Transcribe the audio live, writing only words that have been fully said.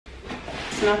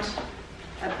it's not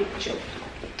a big job.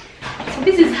 So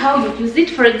this is how you use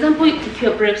it. For example, if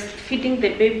you're breastfeeding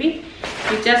the baby,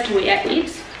 you just wear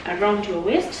it around your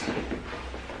waist.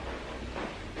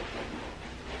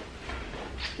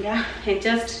 Yeah, and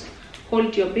just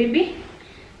hold your baby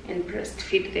and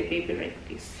breastfeed the baby like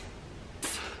this.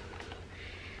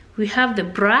 We have the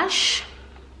brush,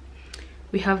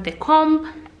 we have the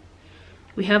comb,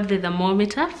 we have the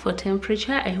thermometer for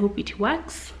temperature. I hope it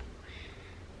works.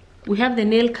 We have the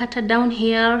nail cutter down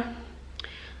here.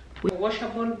 With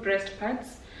washable breast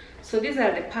pads. So these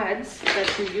are the pads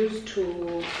that you use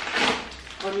to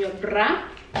on your bra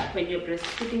when you're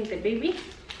breastfeeding the baby.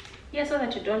 Yeah, so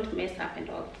that you don't mess up and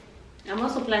all. I'm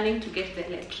also planning to get the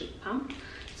electric pump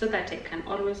so that I can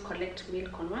always collect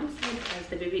milk on one side as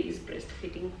the baby is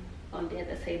breastfeeding on the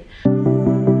other side.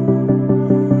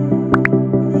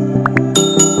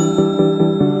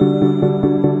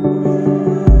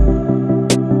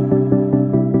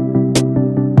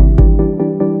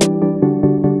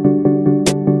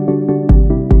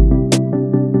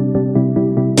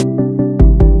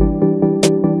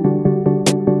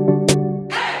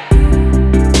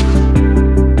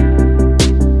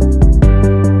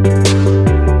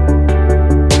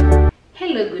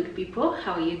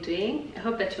 How are you doing? I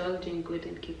hope that you're all doing good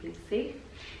and keeping safe.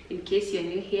 In case you're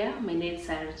new here, my name is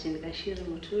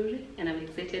Muturi and I'm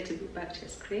excited to be back to your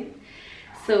screen.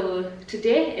 So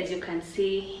today, as you can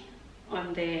see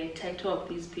on the title of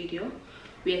this video,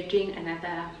 we are doing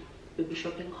another baby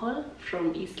shopping haul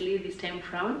from Eastleigh this time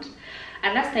round.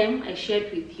 And last time I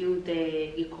shared with you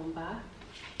the Gikomba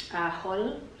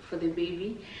haul for the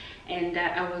baby, and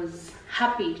I was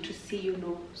happy to see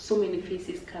so many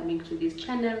faces coming to this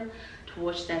channel to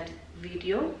watch that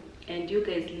video, and you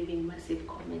guys leaving massive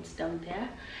comments down there.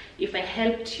 If I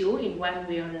helped you in one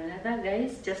way or another,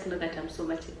 guys, just know that I'm so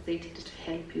much excited to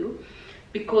help you,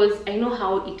 because I know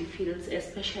how it feels,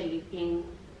 especially being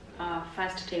a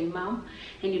first-time mom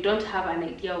and you don't have an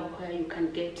idea of where you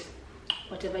can get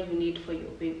whatever you need for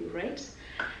your baby, right?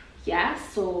 Yeah,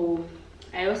 so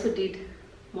I also did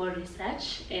more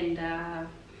research and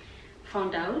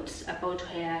found out about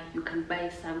where you can buy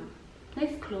some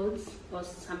nice clothes or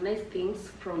some nice things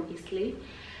from Eastleigh.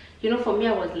 For me,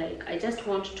 I was like, I just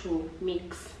want to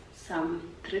mix some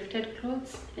thrifted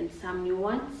clothes and some new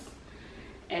ones,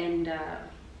 and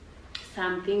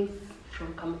some things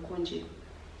from Kamukunji.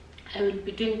 I will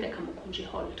be doing the Kamukunji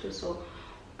haul too, so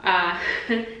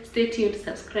stay tuned,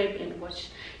 subscribe and watch.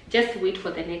 Just wait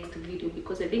for the next video,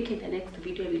 because I think in the next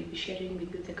video I will be sharing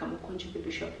with you the Kamukunji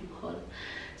baby shopping haul.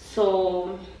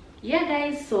 So yeah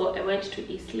guys, so I went to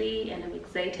Eastleigh and I'm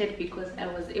excited because I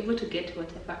was able to get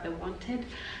whatever I wanted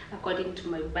according to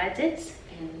my budget.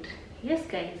 And yes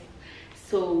guys,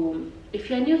 so if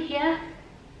you're new here,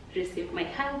 receive my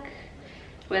hug.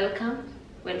 Welcome,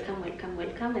 welcome, welcome,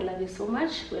 welcome. I love you so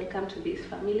much. Welcome to this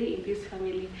family. In this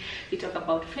family we talk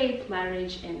about faith,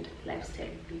 marriage and lifestyle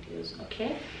videos.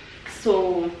 Okay,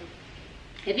 so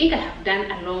I think I have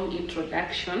done a long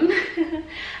introduction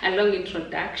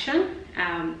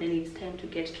and it's time to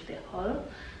get to the haul.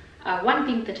 One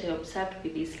thing that I observed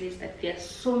with this list is that there are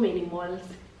so many malls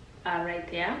right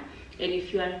there, and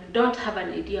if you don't have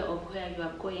an idea of where you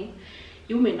are going,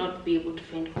 you may not be able to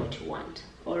find what you want,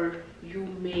 or you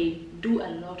may do a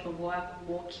lot of work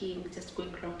walking, just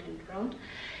going round and round,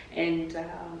 and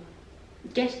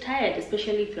get tired,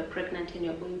 especially if you're pregnant and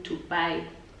you're going to buy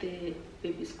the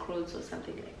baby's clothes or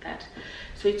something like that.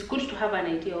 So it's good to have an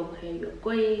idea of where you're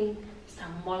going.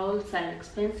 Some malls are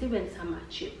expensive and some are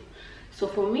cheap. So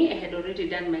for me, I had already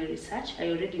done my research. I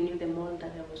already knew the mall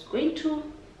that I was going to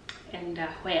and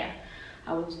where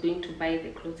I was going to buy the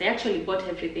clothes. I actually bought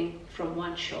everything from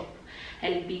one shop.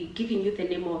 I'll be giving you the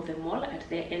name of the mall at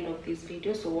the end of this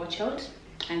video, so watch out,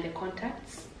 and the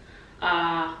contacts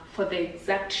for the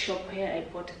exact shop where I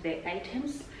bought the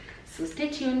items. So stay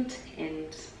tuned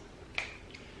and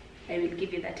I will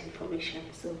give you that information.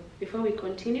 So before we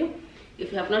continue,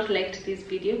 if you have not liked this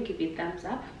video, give it a thumbs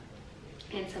up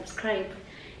and subscribe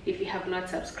if you have not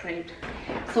subscribed.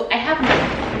 So I have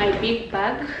my big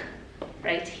bag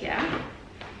right here.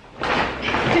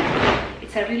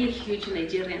 It's a really huge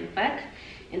Nigerian bag,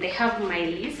 and I have my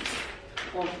list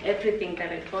of everything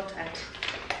that I bought at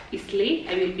Eastleigh.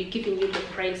 I will be giving you the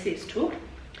prices too,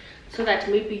 so that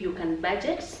maybe you can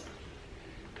budget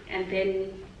and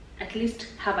then at least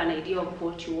have an idea of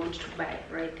what you want to buy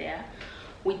right there,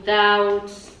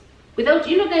 without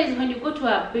guys, when you go to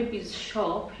a baby's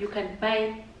shop, you can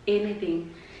buy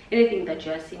anything that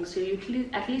you are seeing. So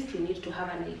at least you need to have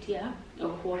an idea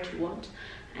of what you want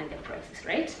and the prices,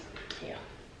 right? Yeah.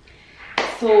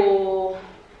 So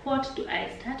what do I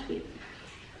start with?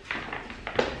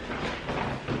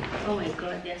 Oh my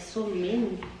god, there are so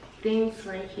many things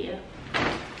right here.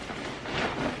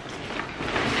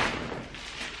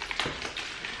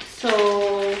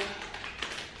 So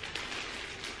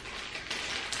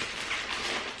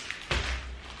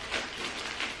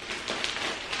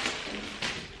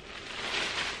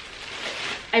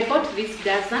I bought this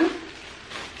dozen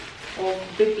of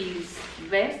babies'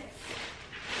 vests.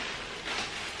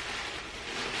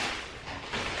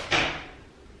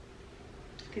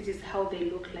 This is how they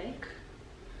look like,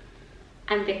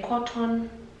 and the cotton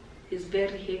is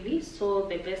very heavy, so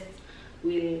the vest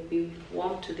will be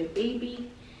warm to the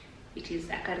baby. It is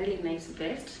like a really nice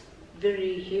vest,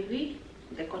 very heavy.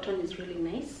 The cotton is really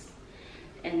nice,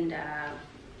 and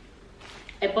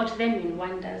I bought them in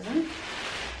 1 dozen.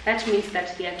 That means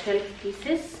that there are 12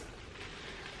 pieces.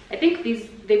 I think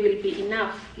they will be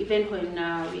enough even when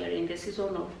we are in the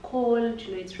season of cold,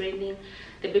 you know, it's raining.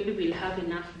 The baby will have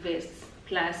enough vests.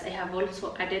 Plus I have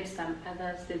also added some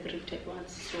others, the thrifted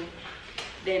ones, so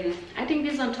then adding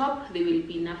this on top, they will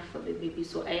be enough for the baby.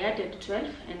 So I added 12,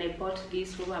 and I bought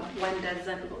this 1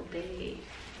 dozen of the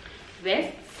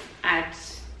vests at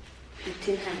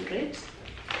 1500.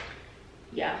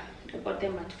 Yeah, I bought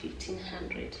them at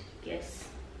 1500. Yes,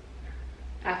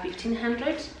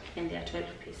 1500, and there are 12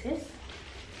 pieces.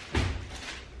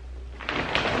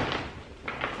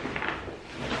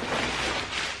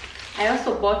 I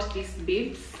also bought these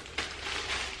bibs.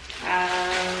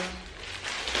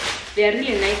 They are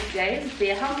really nice, guys.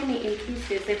 They are how many in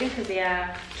pieces? I think they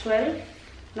are 12,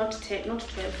 not 10, not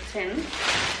 12, 10.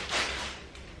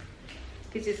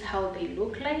 This is how they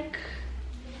look like.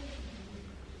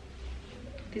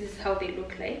 This is how they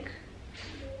look like.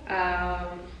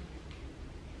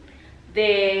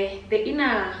 The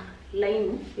inner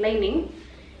lining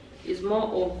is more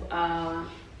of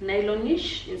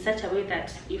nylonish, in such a way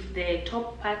that if the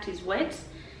top part is wet,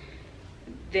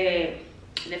 the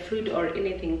fluid or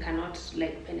anything cannot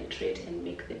like penetrate and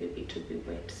make the baby to be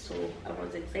wet. So I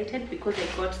was excited because I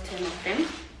got 10 of them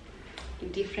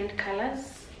in different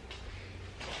colors,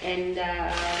 and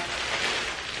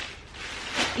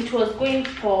it was going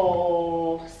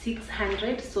for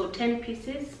 600, so 10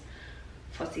 pieces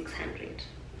for 600.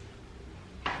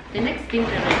 The next thing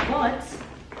that I bought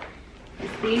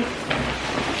is this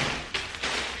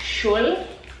shawl.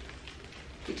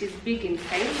 It is big in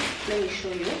size. Let me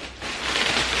show you.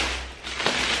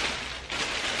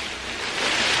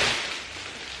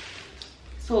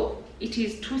 So it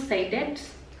is two-sided,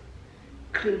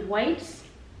 cream white,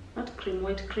 not cream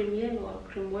white, cream yellow or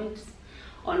cream white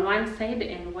on one side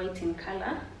and white in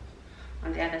color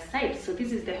on the other side. So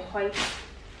this is the white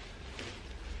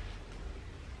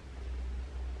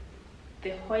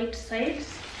side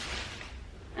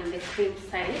and the cream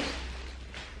side.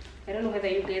 I don't know whether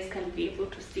you guys can be able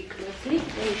to see closely.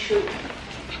 Let me show you.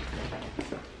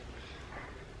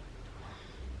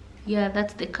 Yeah,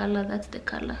 that's the color, that's the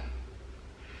color.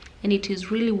 And it is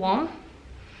really warm.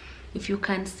 If you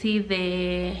can see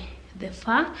the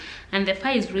fur, and the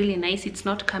fur is really nice. It's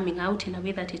not coming out in a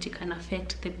way that it can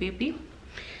affect the baby.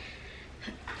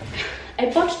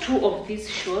 I bought 2 of these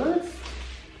shawls,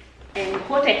 and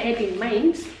what I had in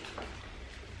mind,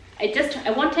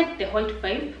 I wanted the white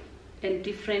vibe and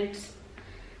different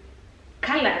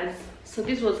colors. So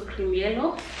this was cream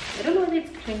yellow. I don't know whether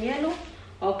it's cream yellow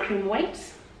or cream white,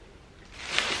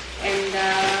 and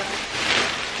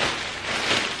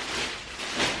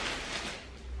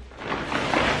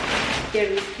there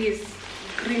is this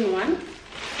green one,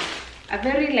 a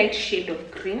very light shade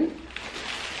of green.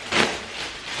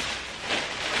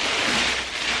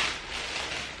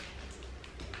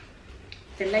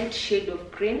 The light shade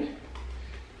of green.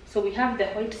 So we have the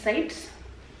white side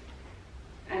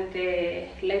and the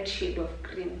light shade of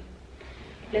green.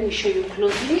 Let me show you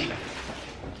closely.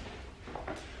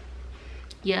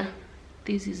 Yeah,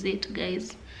 this is it,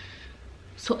 guys.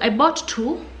 So I bought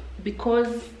 2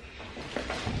 because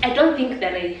I don't think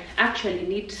that I actually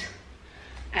need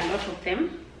a lot of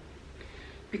them,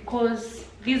 because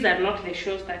these are not the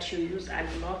shawls that you use a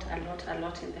lot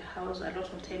in the house, a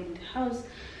lot of time in the house.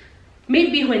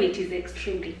 Maybe when it is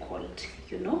extremely cold,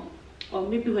 you know, or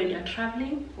maybe when you're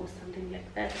traveling or something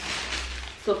like that.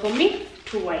 So for me,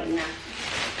 2 were enough.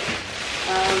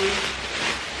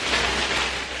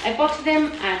 I bought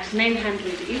them at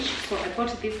 900 each. So I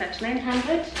bought this at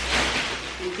 900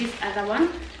 and this other one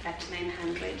at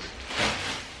 900.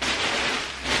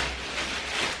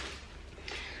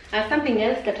 Something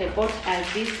else that I bought are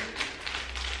these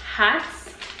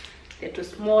hats. They're 2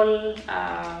 small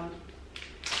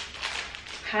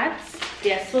hats.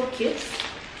 They are so cute.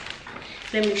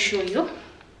 Let me show you.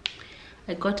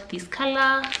 I got this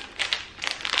color.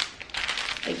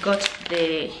 I got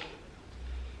the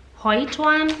white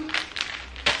one,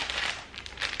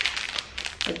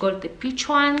 I got the peach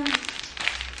one,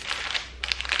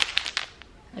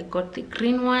 I got the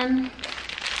green one,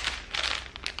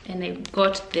 and I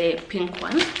got the pink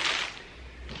one.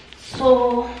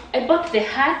 So I bought the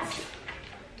hats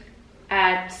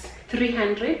at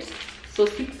 300, so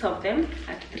 6 of them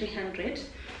at 300.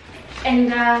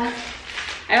 And I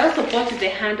also bought the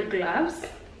hand gloves.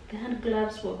 The hand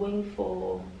gloves were going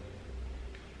for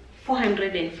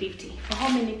 450. For how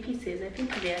many pieces? I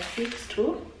think there are 6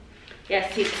 too. Yeah,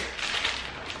 6.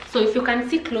 So if you can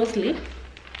see closely,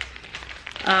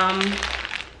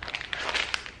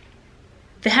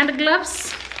 the hand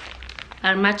gloves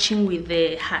are matching with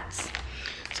the hats.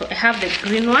 So I have the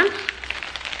green one,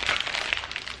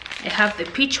 I have the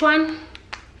peach one,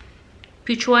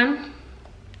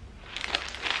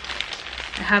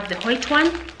 I have the white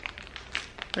one.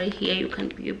 Right here you can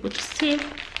be able to see,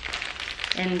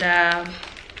 and I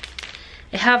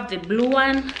have the blue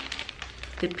one,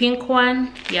 the pink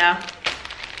one. Yeah,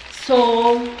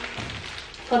 so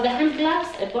for the hand gloves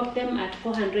I bought them at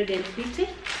 450,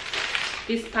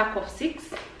 this pack of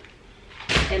 6.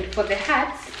 And for the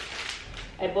hats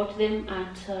I bought them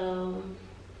at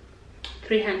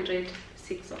 300,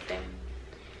 6 of them.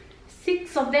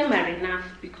 6 of them are enough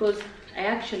because I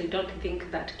actually don't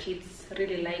think that kids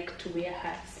really like to wear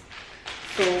hats,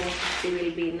 so they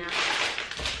will be enough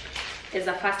as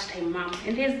a first time mom.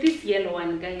 And there's this yellow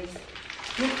one, guys,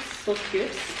 looks so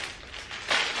cute.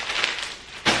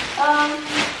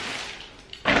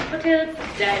 What else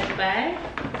did I buy?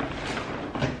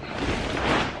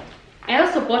 I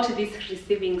also bought this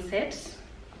receiving set.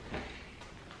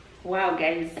 Wow,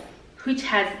 guys, which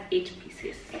has 8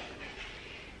 pieces.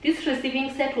 This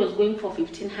receiving set was going for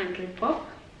 1500 pop,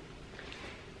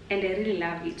 and I really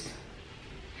love it.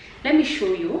 Let me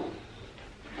show you.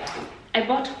 I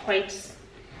bought white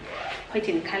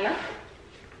in color,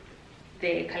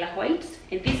 the color white,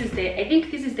 and this is the, I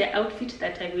think this is the outfit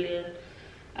that I will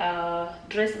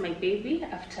dress my baby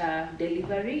after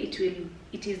delivery.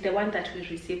 It is the one that will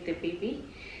receive the baby,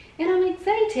 and I'm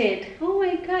excited. Oh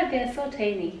my god, they are so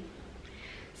tiny.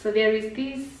 So there is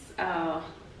this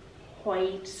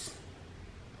white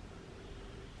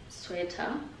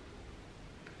sweater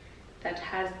that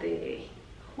has the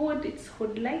hood. It's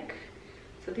hood like,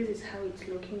 so this is how it's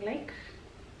looking like.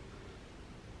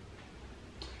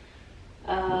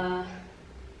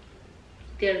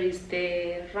 There is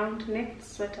the round neck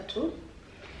sweater too,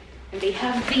 and they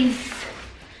have this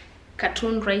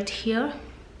cartoon right here.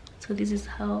 So this is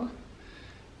how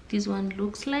this one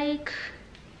looks like.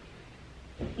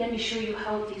 Let me show you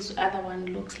how this other one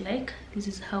looks like. This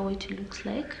is how it looks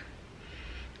like,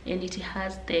 and it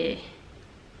has the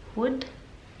hood.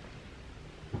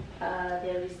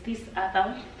 There is this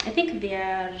other, I think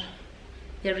there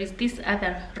is this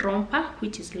other romper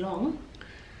which is long.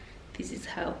 This is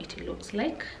how it looks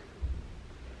like.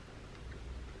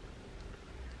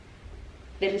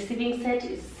 The receiving set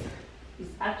is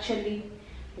actually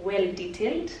well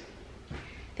detailed.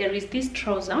 There is this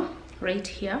trouser right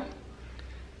here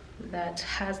that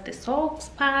has the socks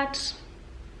part,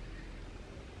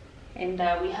 and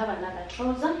we have another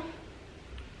trouser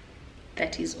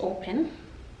that is open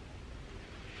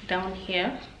down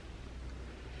here.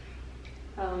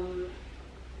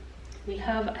 We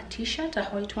have a t-shirt, a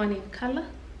white one in color,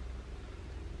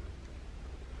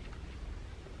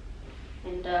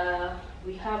 and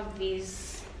we have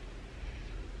this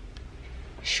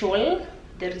shawl.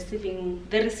 The receiving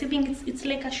it's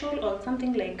like a shawl or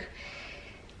something like,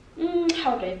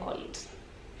 how do I call it?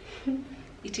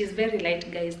 It is very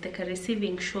light, guys, like a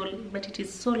receiving shawl, but it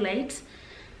is so light.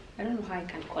 I don't know how I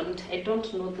can call it. I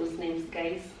don't know those names,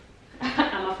 guys.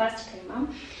 I'm a first time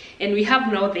mom. And we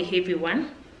have now the heavy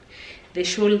one, the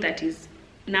shawl that is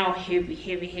now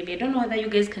heavy. I don't know whether you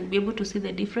guys can be able to see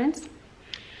the difference.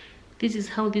 This is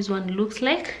how this one looks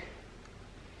like,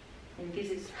 and this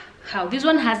is how this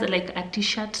one has like a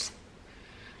t-shirt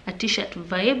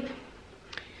vibe,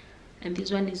 and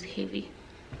this one is heavy.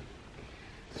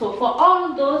 So for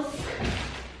all those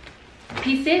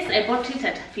pieces I bought it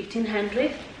at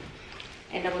 1500,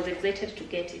 and I was excited to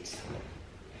get it.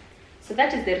 So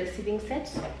that is the receiving set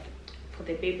for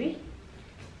the baby.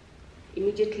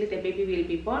 Immediately the baby will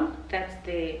be born, that's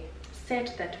the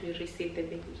set that will receive the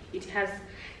baby. It has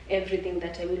everything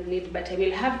that I will need, but I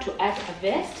will have to add a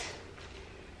vest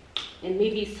and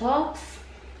maybe socks,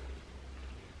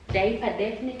 diaper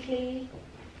definitely,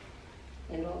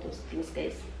 and all those things,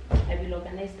 guys. I will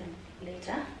organize them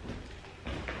later.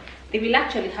 They will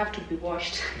actually have to be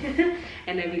washed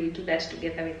and I will do that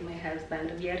together with my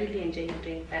husband. We are really enjoying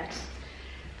doing that.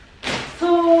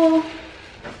 So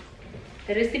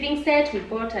the receiving set we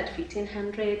bought at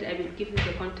 1500. I will give you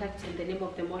the contacts and the name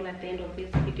of the mall at the end of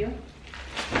this video.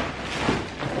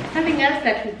 Something else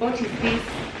that we bought is this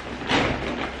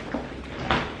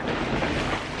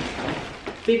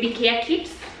baby care kit.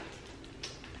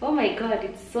 Oh my god,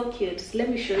 it's so cute. Let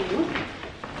me show you.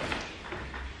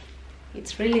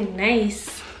 It's really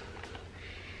nice.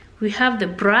 We have the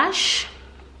brush,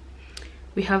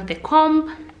 we have the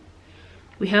comb,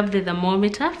 we have the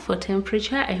thermometer for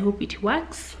temperature. I hope it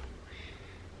works.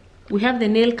 We have the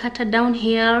nail cutter down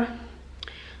here.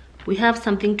 We have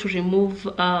something to remove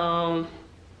the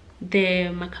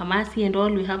makamasi and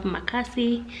all. We have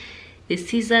makasi, the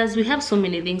scissors. We have so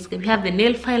many things. We have the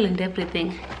nail file and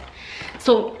everything.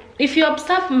 So if you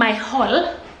observe my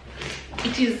haul,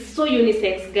 it is so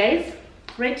unisex, guys.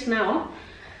 Right now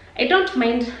I don't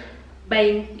mind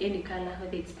buying any color,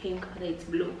 whether it's pink, whether it's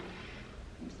blue,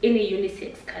 any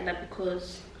unisex color,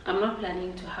 because I'm not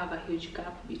planning to have a huge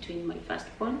gap between my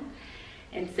firstborn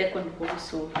and secondborn.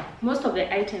 So most of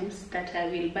the items that I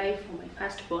will buy for my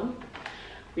firstborn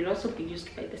will also be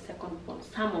used by the secondborn,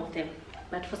 some of them.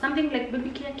 But for something like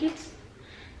baby care kits,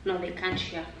 no, they can't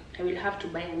share. I will have to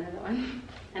buy another one,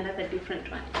 another different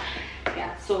one.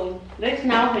 Yeah, so right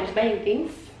now when buying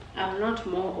things, I'm not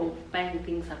more of buying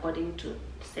things according to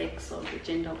sex or the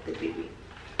gender of the baby.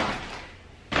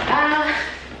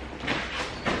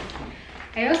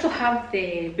 I also have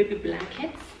the baby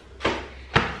blankets.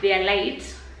 They are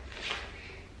light.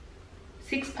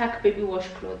 6-pack baby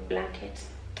washcloth blankets.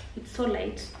 It's so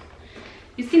light.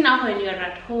 You see, now when you're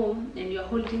at home and you're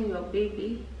holding your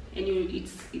baby and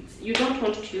you don't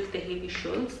want to use the heavy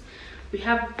shawls, we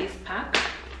have this pack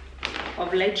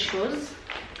of light shawls.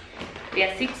 They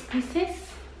are 6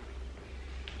 pieces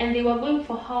and they were going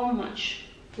for how much?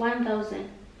 1,000.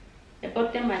 I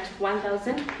bought them at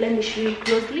 1,000. Let me show you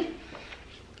closely.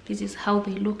 This is how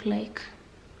they look like.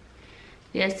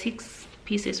 They are 6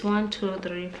 pieces. 1, 2,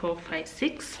 3, 4, 5,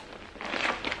 6.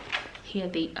 Here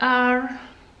they are.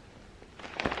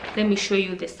 Let me show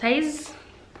you the size.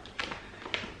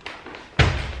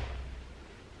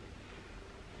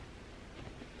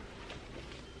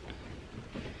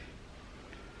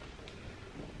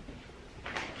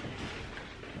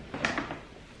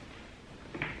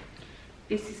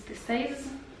 This is the size.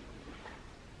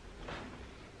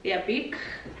 They are big.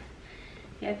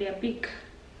 Yeah, they are big.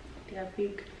 They are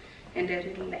big, and I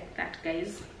really like that,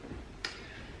 guys.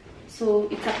 So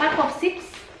it's a pack of 6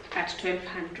 at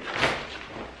 1,200.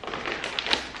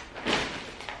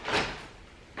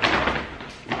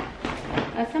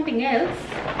 Something else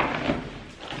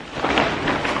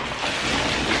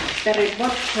that I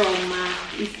bought from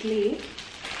Eastleigh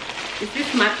is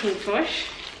this Macintosh.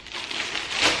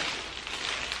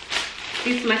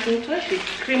 This Macintosh is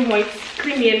cream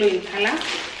yellow in color.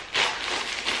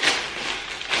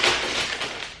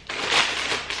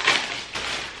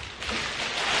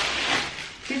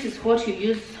 This is what you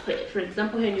use, for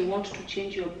example, when you want to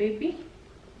change your baby.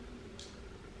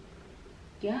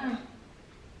 Yeah.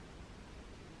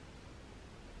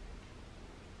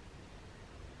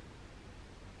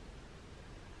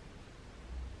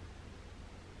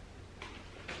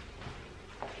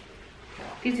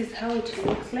 This is how it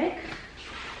looks like.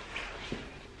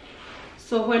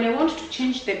 So when I want to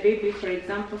change the baby, for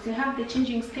example, so you have the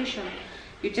changing station,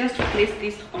 you just place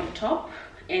this on top,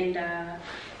 and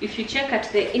if you check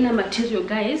at the inner material,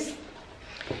 guys,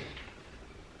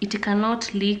 it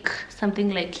cannot leak something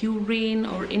like urine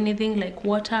or anything like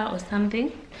water or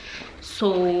something.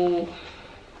 So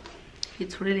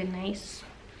it's really nice.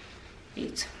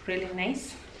 It's really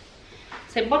nice.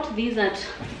 So I bought these at,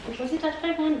 what was it, at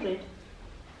 500?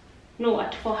 No,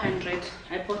 at 400.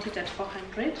 I bought it at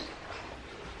 400.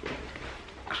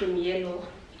 Cream yellow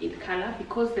in color,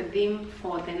 because the theme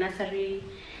for the nursery,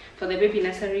 for the baby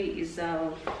nursery, is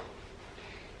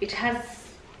it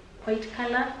has white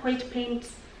color, white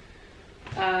paint,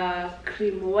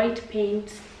 cream white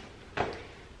paint.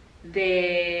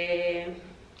 The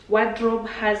wardrobe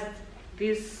has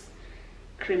this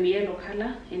cream yellow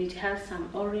color, and it has some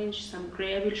orange, some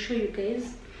gray. I will show you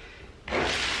guys.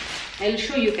 I'll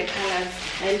show you the colors.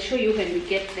 I'll show you when we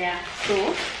get there.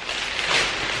 So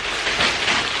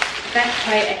that's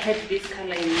why I had this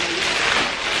color in mind.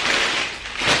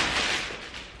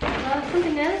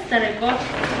 Something else that I got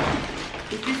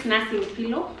is this nursing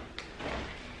pillow.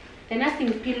 The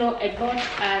nursing pillow I bought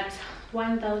at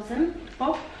 1,000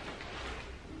 pop.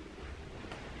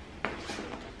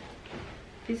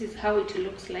 This is how it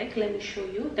looks like. Let me show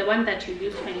you. The one that you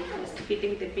use when it comes to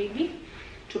feeding the baby,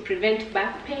 to prevent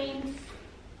back pains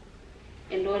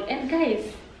and all. And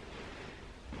guys,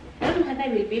 I don't know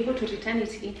whether I will be able to return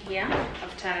it in here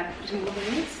after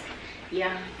removing it.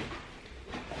 Yeah,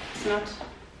 it's not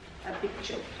a big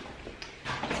job.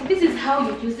 So this is how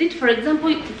you use it. For example,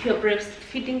 if you're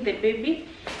breastfeeding the baby,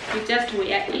 you just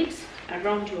wear it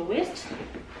around your waist.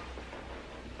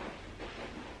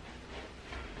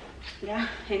 Yeah,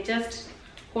 and just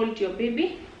hold your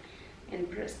baby and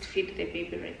breastfeed the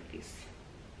baby like this.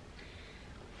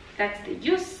 That's the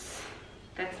use,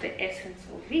 that's the essence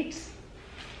of it.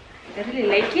 I really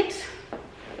like it.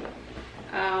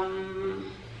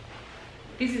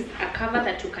 This is a cover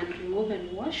that you can remove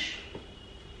and wash.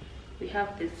 We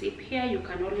have the zip here. You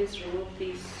can always remove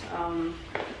this.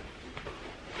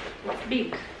 It's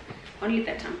big, only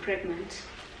that I'm pregnant.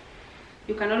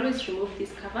 You can always remove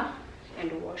this cover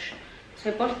and wash.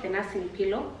 So I bought the nursing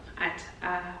pillow at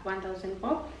 1,000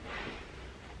 bob.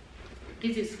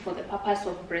 This is for the purpose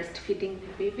of breastfeeding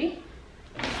the baby.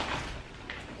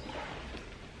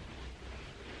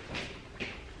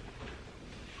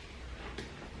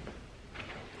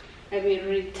 I will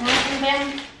return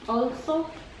them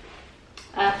also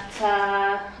after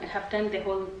I have done the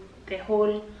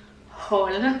whole haul.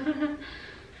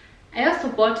 I also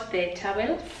bought the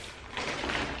towels,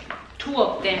 2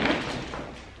 of them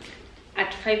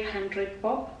at 500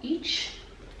 bob each.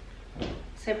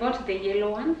 So I bought the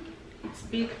yellow one. It's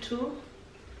big too.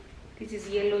 This is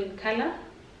yellow in color,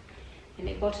 and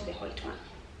I bought the white one.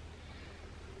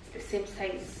 It's the same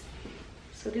size.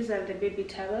 So these are the baby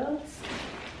towels.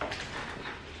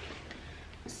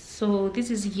 So this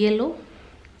is yellow.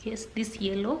 Yes, this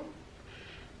yellow,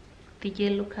 the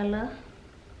yellow color.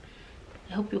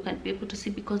 I hope you can be able to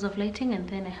see because of lighting. And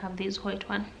then I have this white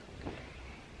one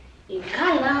in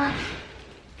color.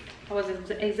 I was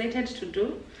excited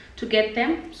to get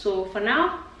them. So for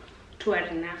now, 2 are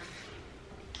enough.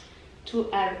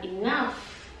 2 are enough.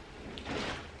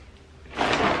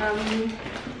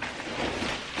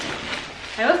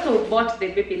 I also bought the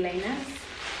baby liners.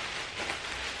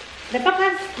 The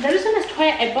reason as to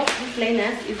why I bought these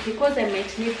liners is because I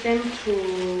might need them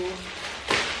to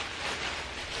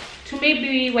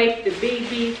maybe wipe the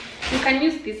baby. You can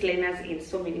use these liners in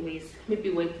so many ways. Maybe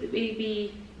wipe the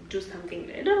baby, do something,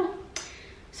 I don't know.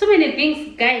 So many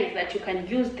things, guys, that you can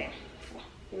use them for.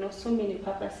 You know, so many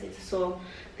purposes. So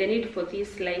the need for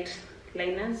these light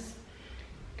liners,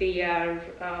 they are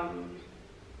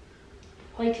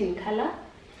white in color.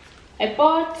 I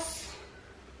bought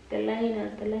the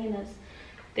liners.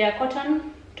 They are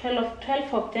cotton,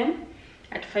 12 of them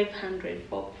at 500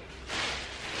 bob.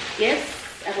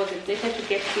 Yes, I was excited to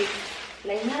get these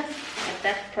liners at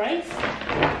that price.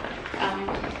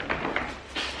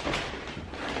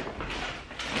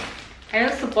 I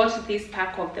also bought this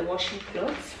pack of the washing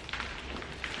clothes.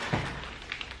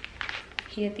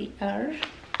 Here they are.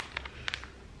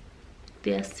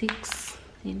 They are 6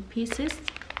 in pieces.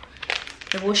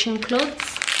 The washing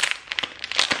clothes.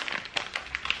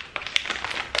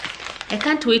 I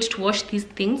can't wait to wash these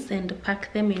things and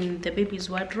pack them in the baby's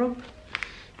wardrobe.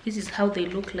 This is how they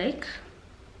look like.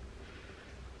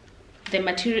 The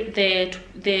material,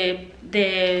 the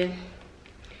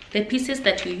pieces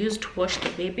that you use to wash the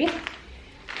baby.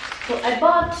 So I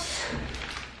bought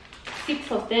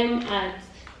 6 of them at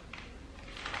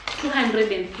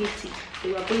 250.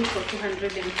 They were going for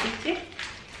 250.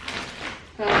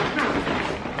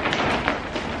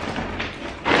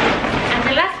 And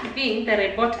the last thing that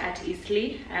I bought at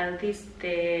Eastleigh are the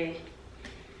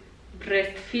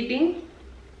breastfeeding.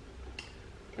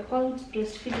 They're called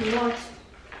breastfeeding what?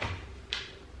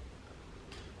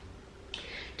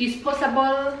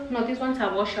 Disposable, no, these ones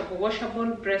are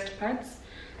washable breast pads.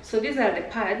 So these are the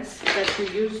pads that you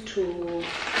use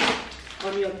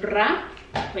on your bra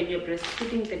when you're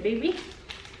breastfeeding the baby.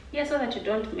 Yeah, so that you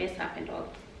don't mess up and all.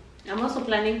 I'm also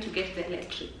planning to get the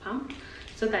electric pump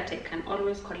so that I can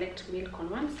always collect milk on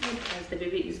one side as the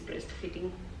baby is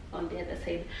breastfeeding on the other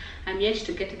side. I'm yet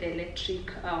to get the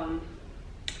electric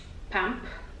pump,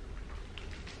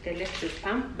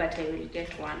 but I will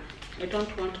get one. I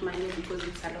don't want manual because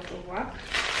it's a lot of work.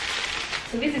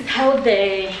 So this is how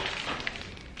the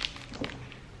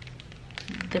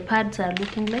pads are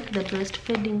looking like, the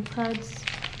breastfeeding pads.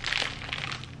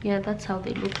 Yeah, that's how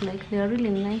they look like. They are really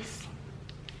nice.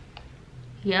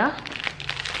 Yeah,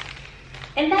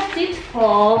 and that's it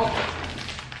for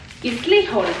Eastleigh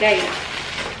haul, guys.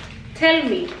 Tell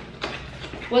me,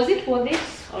 was it worth it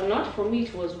or not? For me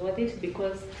it was worth it,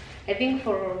 because I think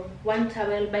for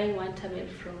buying one towel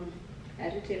from a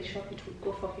retail shop, it would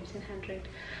go for 1,500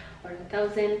 or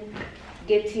 1,000.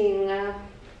 Getting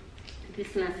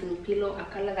this nursing pillow, a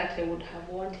color that I would have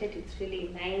wanted. It's really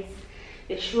nice.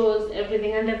 The shows,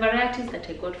 everything, and the varieties that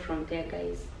I got from there,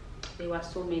 guys. there were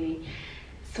so many.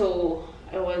 So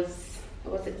I was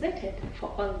excited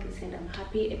for all this, and I'm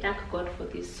happy. I thank God for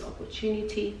this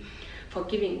opportunity, for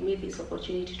giving me this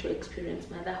opportunity to experience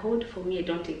motherhood. For me, I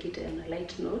don't take it on a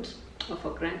light note or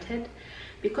for granted,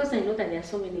 because I know that there are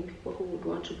so many people who would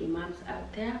want to be moms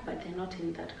out there, but they're not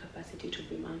in that capacity to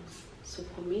be moms. So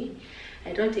for me,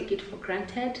 I don't take it for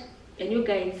granted. And you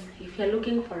guys, if you're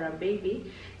looking for a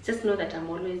baby, just know that I'm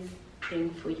always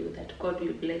praying for you, that God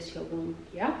will bless your womb.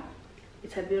 Yeah,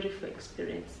 it's a beautiful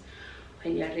experience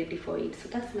when you are ready for it. So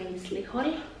that's my Eastleigh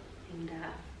haul, and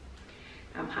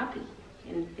I'm happy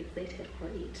and excited for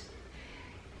it.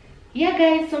 Yeah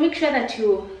guys, so make sure that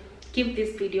you give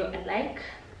this video a like,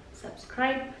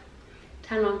 subscribe,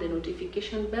 turn on the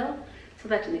notification bell, so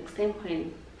that next time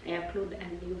when I upload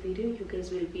a new video, you guys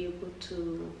will be able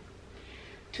to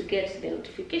get the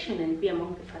notification and be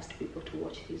among the first people to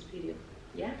watch this video.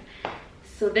 Yeah,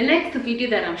 so the next video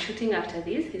that I'm shooting after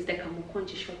this is the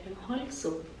Kamukonji shopping haul.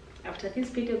 So after this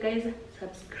video, guys,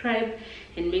 subscribe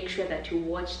and make sure that you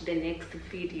watch the next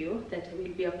video that I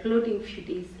will be uploading a few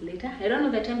days later. I don't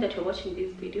know the time that you're watching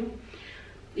this video.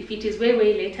 If it is way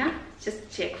later, just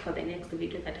check for the next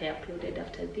video that I uploaded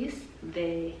after this,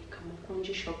 the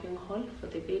Kamukonji shopping haul for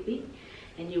the baby,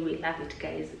 and you will love it,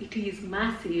 guys. It is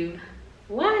massive.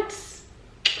 What?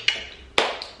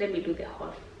 Let me do the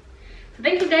haul. So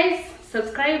thank you guys,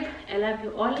 subscribe. I love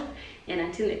you all, and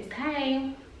until next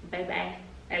time, bye bye.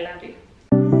 I love you.